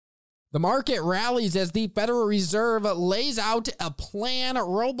The market rallies as the Federal Reserve lays out a plan.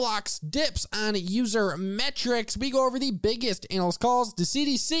 Roblox dips on user metrics. We go over the biggest analyst calls to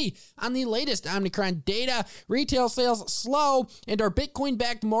CDC on the latest Omicron data. Retail sales slow, and our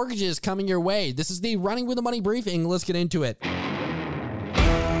Bitcoin-backed mortgages coming your way. This is the Running with the Money briefing. Let's get into it.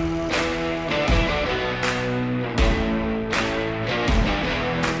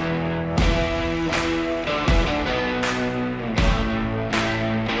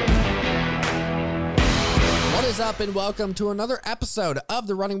 Up and welcome to another episode of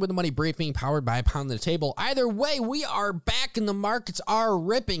the Running with the Money briefing powered by Pound the Table. Either way, we are back and the markets are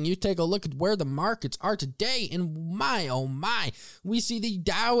ripping. You take a look at where the markets are today, and my oh my, we see the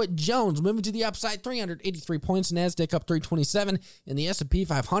Dow Jones moving to the upside, 383 points, NASDAQ up 327, and the S&P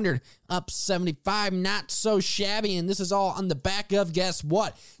 500 up 75. Not so shabby, and this is all on the back of, guess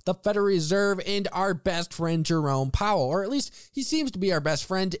what? The Federal Reserve and our best friend Jerome Powell, or at least he seems to be our best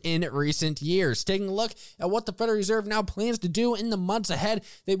friend in recent years. Taking a look at what the Federal Reserve now plans to do in the months ahead,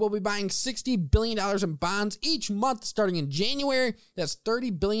 they will be buying $60 billion in bonds each month starting in January. That's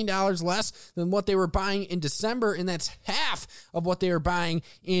 $30 billion less than what they were buying in December, and that's half of what they were buying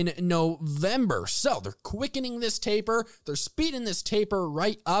in November. So they're quickening this taper, they're speeding this taper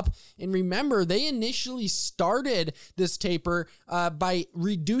right up, and remember, they initially started this taper by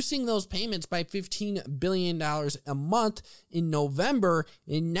reducing those payments by $15 billion a month in November,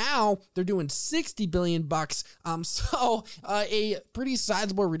 and now they're doing $60 billion bucks. So a pretty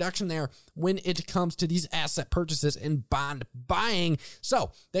sizable reduction there when it comes to these asset purchases and bond buying.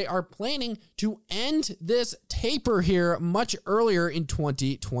 So they are planning to end this taper here much earlier in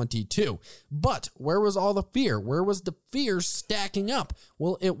 2022. But where was all the fear? Where was the fear stacking up?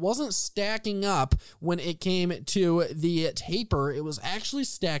 Well, it wasn't stacking up when it came to the taper. It was actually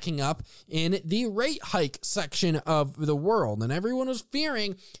stacking up in the rate hike section of the world, and everyone was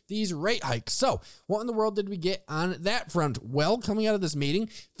fearing these rate hikes. So what in the world did we get on that front? Well, coming out of this meeting,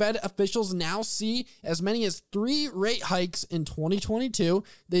 Fed officials now see as many as 3 rate hikes in 2022.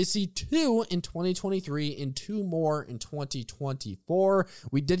 They see 2 in 2023 and 2 more in 2024.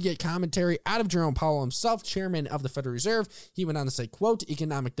 We did get commentary out of Jerome Powell himself, chairman of the Federal Reserve. He went on to say, quote,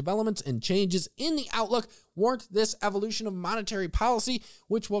 "Economic developments and changes in the outlook warrant this evolution of monetary policy,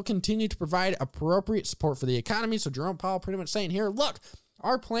 which will continue to provide appropriate support for the economy." So Jerome Powell pretty much saying here, look,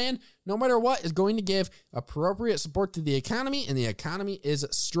 our plan, no matter what, is going to give appropriate support to the economy, and the economy is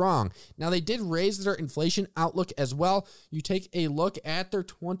strong. Now, they did raise their inflation outlook as well. You take a look at their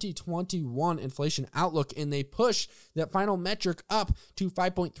 2021 inflation outlook, and they push that final metric up to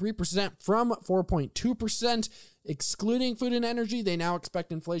 5.3% from 4.2%. Excluding food and energy, they now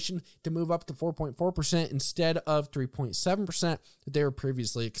expect inflation to move up to 4.4% instead of 3.7% that they were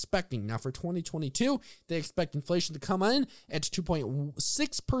previously expecting. Now, for 2022, they expect inflation to come in at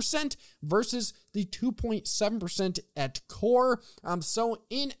 2.6% versus the 2.7% at core. So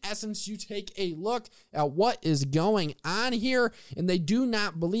in essence, you take a look at what is going on here, and they do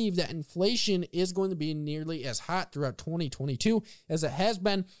not believe that inflation is going to be nearly as hot throughout 2022 as it has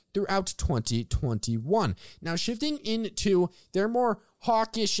been throughout 2021. Now, shifting into their more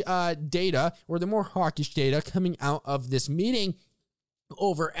hawkish data, or the more hawkish data coming out of this meeting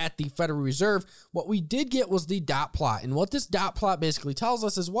over at the Federal Reserve, what we did get was the dot plot. And what this dot plot basically tells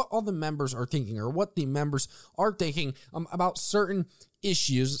us is what all the members are thinking, or what the members are thinking about certain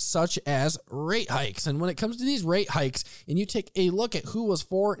issues such as rate hikes. And when it comes to these rate hikes, and you take a look at who was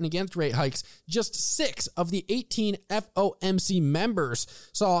for and against rate hikes, just 6 of the 18 FOMC members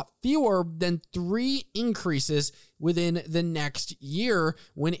saw fewer than 3 increases within the next year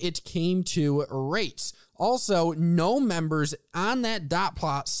when it came to rates. Also, no members on that dot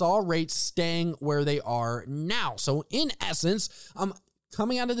plot saw rates staying where they are now. So in essence,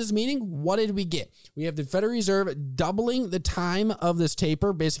 coming out of this meeting, what did we get? We have the Federal Reserve doubling the time of this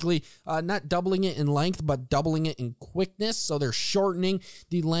taper, basically not doubling it in length, but doubling it in quickness. So they're shortening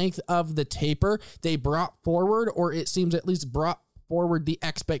the length of the taper. They brought forward, or it seems at least brought forward, the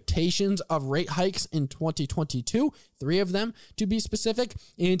expectations of rate hikes in 2022, 3 of them to be specific,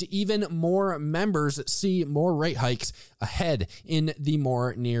 and even more members see more rate hikes ahead in the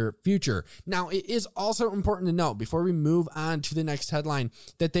more near future. Now, it is also important to note, before we move on to the next headline,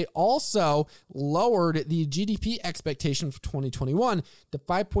 that they also lowered the GDP expectation for 2021 to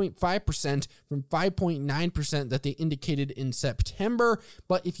 5.5% from 5.9% that they indicated in September.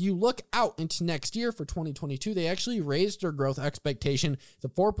 But if you look out into next year for 2022, they actually raised their growth expectation to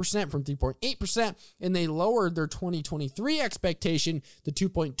 4% from 3.8%, and they lowered their 2022 2023 expectation, the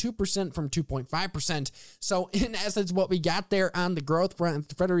 2.2% from 2.5%. So in essence, what we got there on the growth front,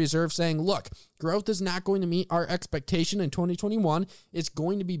 the Federal Reserve saying, look, growth is not going to meet our expectation in 2021. It's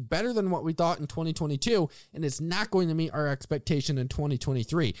going to be better than what we thought in 2022, and it's not going to meet our expectation in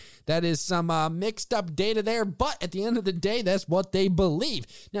 2023. That is some mixed up data there, but at the end of the day, that's what they believe.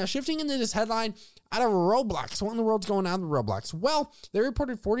 Now, shifting into this headline out of Roblox. What in the world's going on with Roblox? Well, they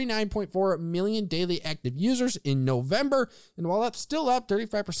reported 49.4 million daily active users in November, and while that's still up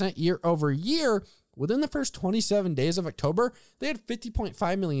 35% year over year, within the first 27 days of October, they had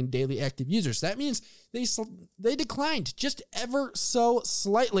 50.5 million daily active users. That means they declined just ever so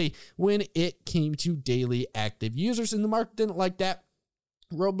slightly when it came to daily active users, and the market didn't like that.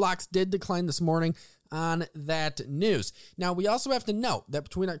 Roblox did decline this morning on that news. Now, we also have to note that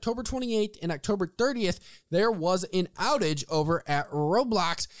between October 28th and October 30th, there was an outage over at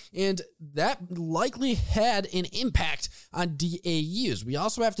Roblox, and that likely had an impact on DAUs. We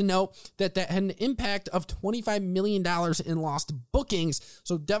also have to note that that had an impact of $25 million in lost bookings,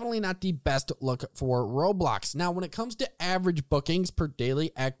 so definitely not the best look for Roblox. Now, when it comes to average bookings per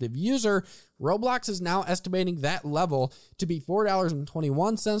daily active user, Roblox is now estimating that level to be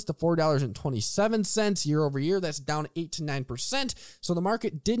 $4.21 to $4.27 year over year. That's down 8 to 9%. So the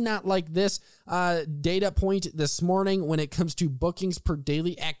market did not like this data point this morning when it comes to bookings per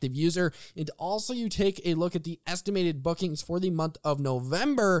daily active user. And also you take a look at the estimated bookings for the month of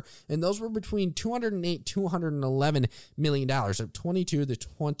November, and those were between $208 to $211 million, of 22 to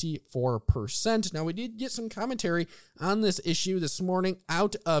 24%. Now, we did get some commentary on this issue this morning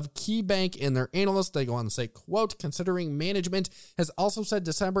out of KeyBank and their analysts. They go on to say, quote, considering management has also said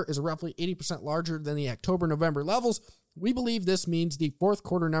December is roughly 80% larger than the October-November levels, we believe this means the fourth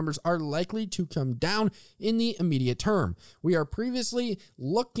quarter numbers are likely to come down in the immediate term. We are previously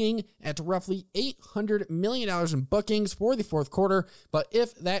looking at roughly $800 million in bookings for the fourth quarter, but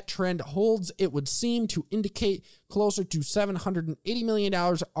if that trend holds, it would seem to indicate closer to $780 million.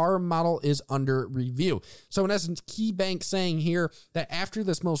 Our model is under review. So in essence, KeyBank saying here that after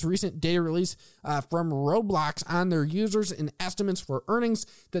this most recent data release from Roblox on their users and estimates for earnings,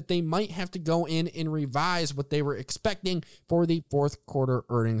 that they might have to go in and revise what they were expecting for the fourth quarter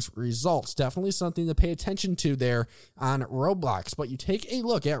earnings results. Definitely something to pay attention to there on Roblox. But you take a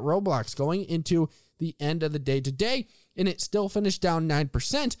look at Roblox going into the end of the day today, and it still finished down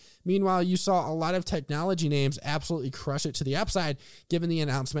 9%. Meanwhile, you saw a lot of technology names absolutely crush it to the upside, given the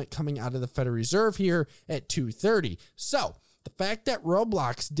announcement coming out of the Federal Reserve here at 2:30. So the fact that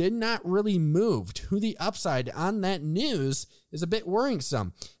Roblox did not really move to the upside on that news is a bit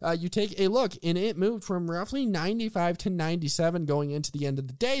worrisome. You take a look, and it moved from roughly 95 to 97 going into the end of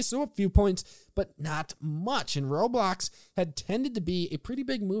the day, so a few points, but not much. And Roblox had tended to be a pretty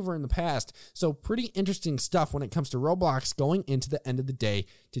big mover in the past, so pretty interesting stuff when it comes to Roblox going into the end of the day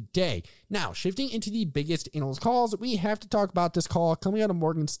today. Now, shifting into the biggest analyst calls, we have to talk about this call coming out of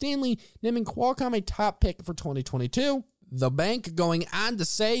Morgan Stanley, naming Qualcomm a top pick for 2022. The bank going on to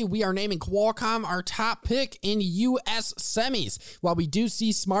say, we are naming Qualcomm our top pick in U.S. semis. While we do see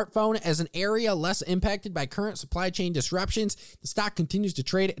smartphone as an area less impacted by current supply chain disruptions, the stock continues to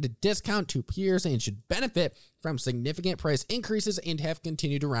trade at a discount to peers and should benefit from significant price increases and have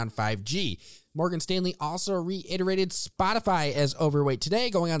continued around 5G. Morgan Stanley also reiterated Spotify as overweight today,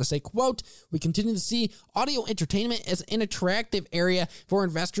 going on to say, quote, we continue to see audio entertainment as an attractive area for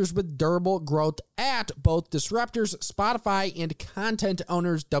investors with durable growth at both disruptors, Spotify, and content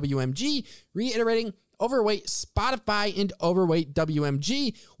owners, WMG, reiterating overweight Spotify and overweight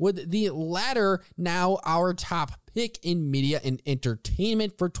WMG, with the latter now our top pick in media and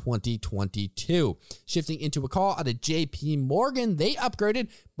entertainment for 2022. Shifting into a call out of JP Morgan, they upgraded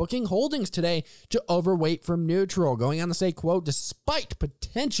Booking Holdings today to overweight from neutral, going on to say, quote, despite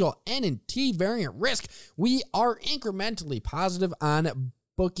potential NNT variant risk, we are incrementally positive on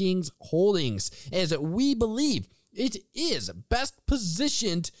Bookings Holdings, as we believe it is best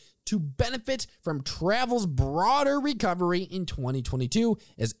positioned to benefit from travel's broader recovery in 2022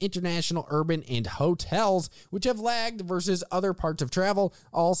 as international, urban, and hotels, which have lagged versus other parts of travel,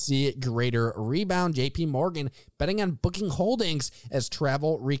 all see greater rebound. JP Morgan betting on Booking Holdings as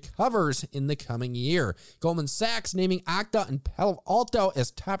travel recovers in the coming year. Goldman Sachs naming Okta and Palo Alto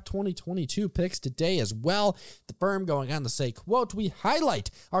as top 2022 picks today as well. The firm going on to say, quote, we highlight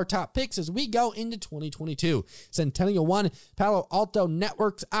our top picks as we go into 2022. Centennial One, Palo Alto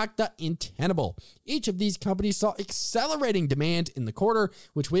Networks, Okta, and Tenable. Each of these companies saw accelerating demand in the quarter,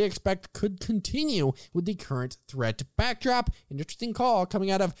 which we expect could continue with the current threat backdrop. An interesting call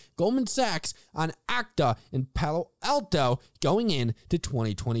coming out of Goldman Sachs on Okta and Palo Alto going into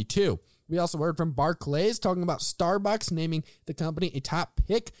 2022. We also heard from Barclays talking about Starbucks naming the company a top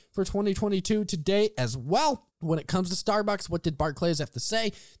pick for 2022 today as well. When it comes to Starbucks, what did Barclays have to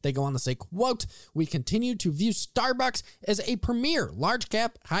say? They go on to say, quote, "We continue to view Starbucks as a premier,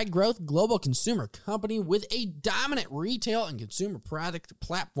 large-cap, high-growth global consumer company with a dominant retail and consumer product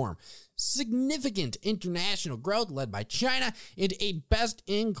platform, significant international growth led by China, and a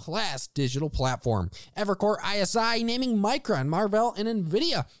best-in-class digital platform." Evercore ISI naming Micron, Marvell, and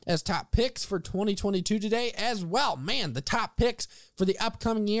NVIDIA as top picks for 2022 today as well. Man, the top picks for the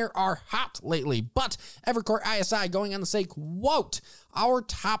upcoming year are hot lately, but Evercore ISI going on to say, quote, "Our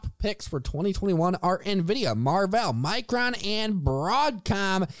top picks for 2021 are NVIDIA, Marvell, Micron, and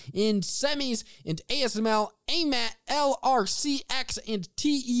Broadcom in semis, and ASML, AMAT, LRCX, and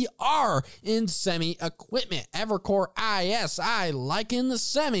TER in semi equipment." Evercore ISI liking the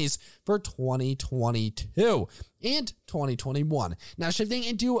semis for 2022 and 2021. Now shifting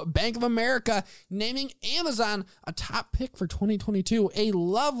into Bank of America, naming Amazon a top pick for 2022, a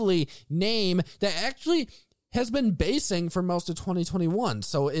lovely name that actually has been basing for most of 2021.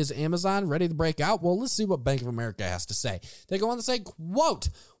 So is Amazon ready to break out? Well, let's see what Bank of America has to say. They go on to say, quote,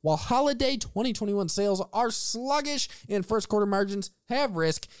 "While holiday 2021 sales are sluggish and first quarter margins have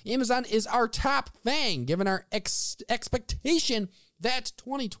risk, Amazon is our top FANG, given our expectation that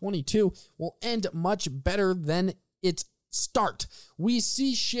 2022 will end much better than its start. We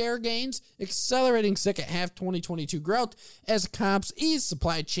see share gains accelerating second half 2022 growth as comps ease,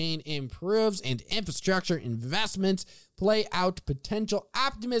 supply chain improves, and infrastructure investments play out potential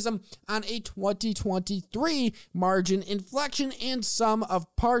optimism on a 2023 margin inflection and sum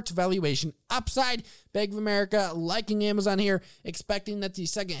of parts valuation upside." Bank of America liking Amazon here, expecting that the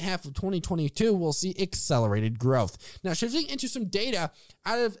second half of 2022 will see accelerated growth. Now, shifting into some data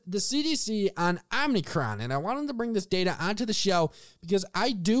out of the CDC on Omicron, and I wanted to bring this data onto the show because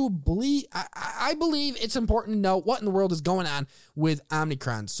I believe it's important to know what in the world is going on with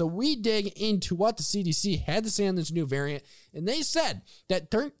Omicron. So we dig into what the CDC had to say on this new variant, and they said that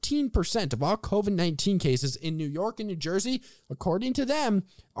 13% of all COVID-19 cases in New York and New Jersey, according to them,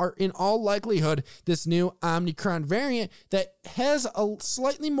 are in all likelihood this new Omicron variant that has a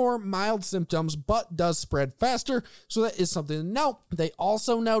slightly more mild symptoms but does spread faster. So that is something to note. They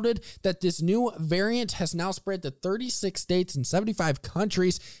also noted that this new variant has now spread to 36 states and 75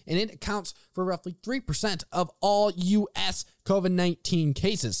 countries, and it accounts for roughly 3% of all U.S. COVID-19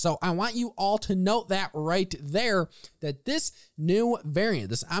 cases. So I want you all to note that right there, that this new variant,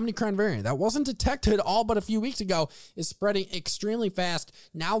 this Omicron variant that wasn't detected all but a few weeks ago, is spreading extremely fast,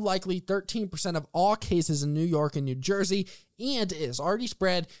 now likely 13% of all cases in New York and New Jersey, and it has already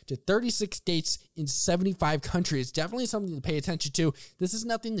spread to 36 states in 75 countries. Definitely something to pay attention to. This is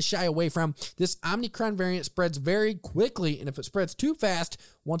nothing to shy away from. This Omicron variant spreads very quickly, and if it spreads too fast,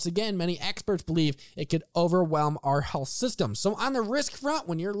 once again, many experts believe it could overwhelm our health system. So on the risk front,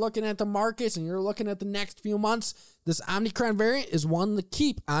 when you're looking at the markets and you're looking at the next few months, this Omicron variant is one to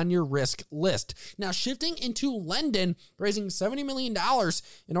keep on your risk list. Now, shifting into Lending, raising $70 million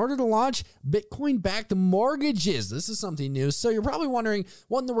in order to launch Bitcoin-backed mortgages. This is something new. So you're probably wondering,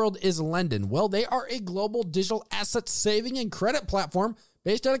 what in the world is Lending? Well, they are a global digital asset saving and credit platform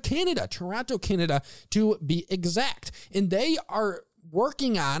based out of Canada, Toronto, Canada, to be exact. And they are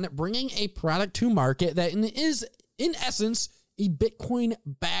working on bringing a product to market that is, in essence, a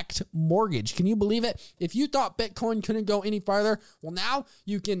Bitcoin-backed mortgage. Can you believe it? If you thought Bitcoin couldn't go any farther, well, now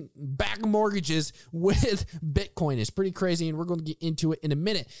you can back mortgages with Bitcoin. It's pretty crazy, and we're going to get into it in a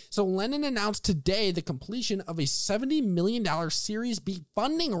minute. So Lending announced today the completion of a $70 million Series B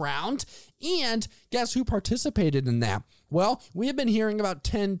funding round, and guess who participated in that? Well, we have been hearing about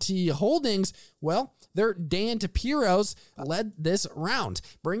 10T Holdings. Well, their Dan Tapiros led this round,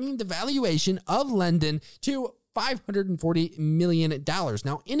 bringing the valuation of Lending to $540 million.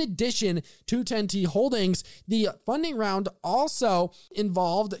 Now, in addition to 10T Holdings, the funding round also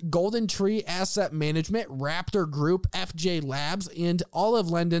involved Golden Tree Asset Management, Raptor Group, FJ Labs, and all of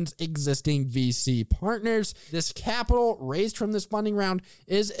Lending's existing VC partners. This capital raised from this funding round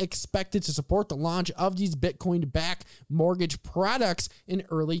is expected to support the launch of these Bitcoin-backed mortgage products in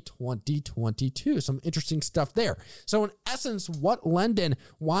early 2022. Some interesting stuff there. So in essence, what Lending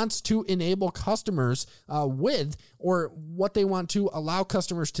wants to enable customers with, or what they want to allow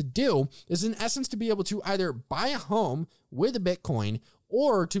customers to do, is in essence to be able to either buy a home with a Bitcoin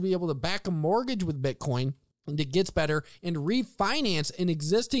or to be able to back a mortgage with Bitcoin and it gets better and refinance an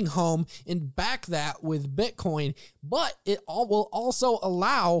existing home and back that with Bitcoin, but it all will also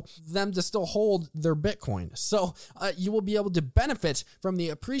allow them to still hold their Bitcoin. So you will be able to benefit from the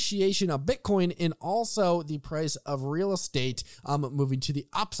appreciation of Bitcoin and also the price of real estate moving to the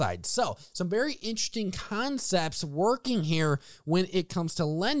upside. So some very interesting concepts working here when it comes to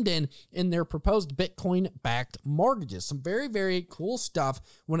lending in their proposed Bitcoin-backed mortgages. Some very, very cool stuff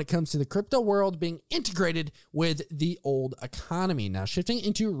when it comes to the crypto world being integrated with the old economy. Now, shifting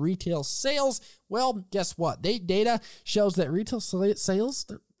into retail sales, well, guess what? Data shows that retail sales,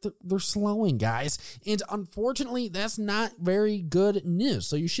 they're slowing, guys. And unfortunately, that's not very good news.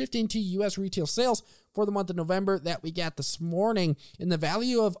 So you shift into U.S. retail sales for the month of November that we got this morning, and the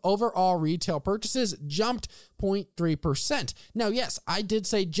value of overall retail purchases jumped 0.3%. Now, yes, I did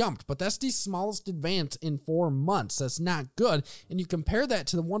say jumped, but that's the smallest advance in 4 months. That's not good. And you compare that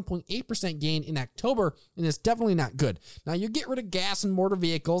to the 1.8% gain in October, and it's definitely not good. Now, you get rid of gas and motor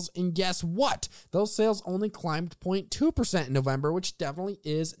vehicles, and guess what? Those sales only climbed 0.2% in November, which definitely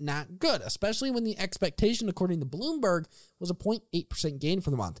is not good, especially when the expectation, according to Bloomberg, was a 0.8% gain for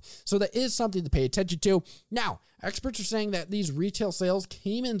the month. So that is something to pay attention to. Now, experts are saying that these retail sales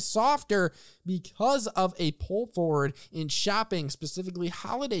came in softer because of a pull forward in shopping, specifically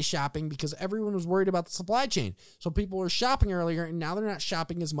holiday shopping, because everyone was worried about the supply chain. So people were shopping earlier, and now they're not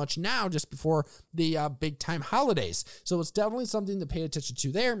shopping as much now just before the big time holidays. So it's definitely something to pay attention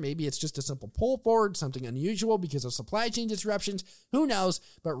to there. Maybe it's just a simple pull forward, something unusual because of supply chain disruptions. Who knows?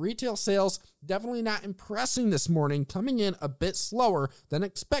 But retail sales definitely not impressing this morning, coming in a bit slower than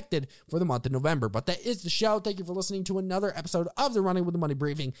expected for the month of November. But that is the show. Thank you for listening to another episode of the Running with the Money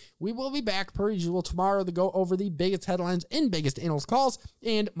Briefing. We will be back per usual tomorrow to go over the biggest headlines and biggest analyst calls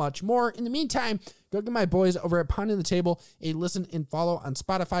and much more. In the meantime, go give my boys over at Pounding the Table a listen and follow on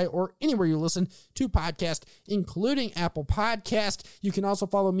Spotify or anywhere you listen to podcasts, including Apple Podcast. You can also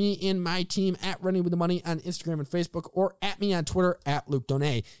follow me and my team at Running with the Money on Instagram and Facebook, or at me on Twitter at Luke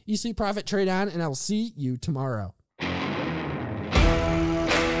Donay. You see profit, trade on, and I'll see you tomorrow.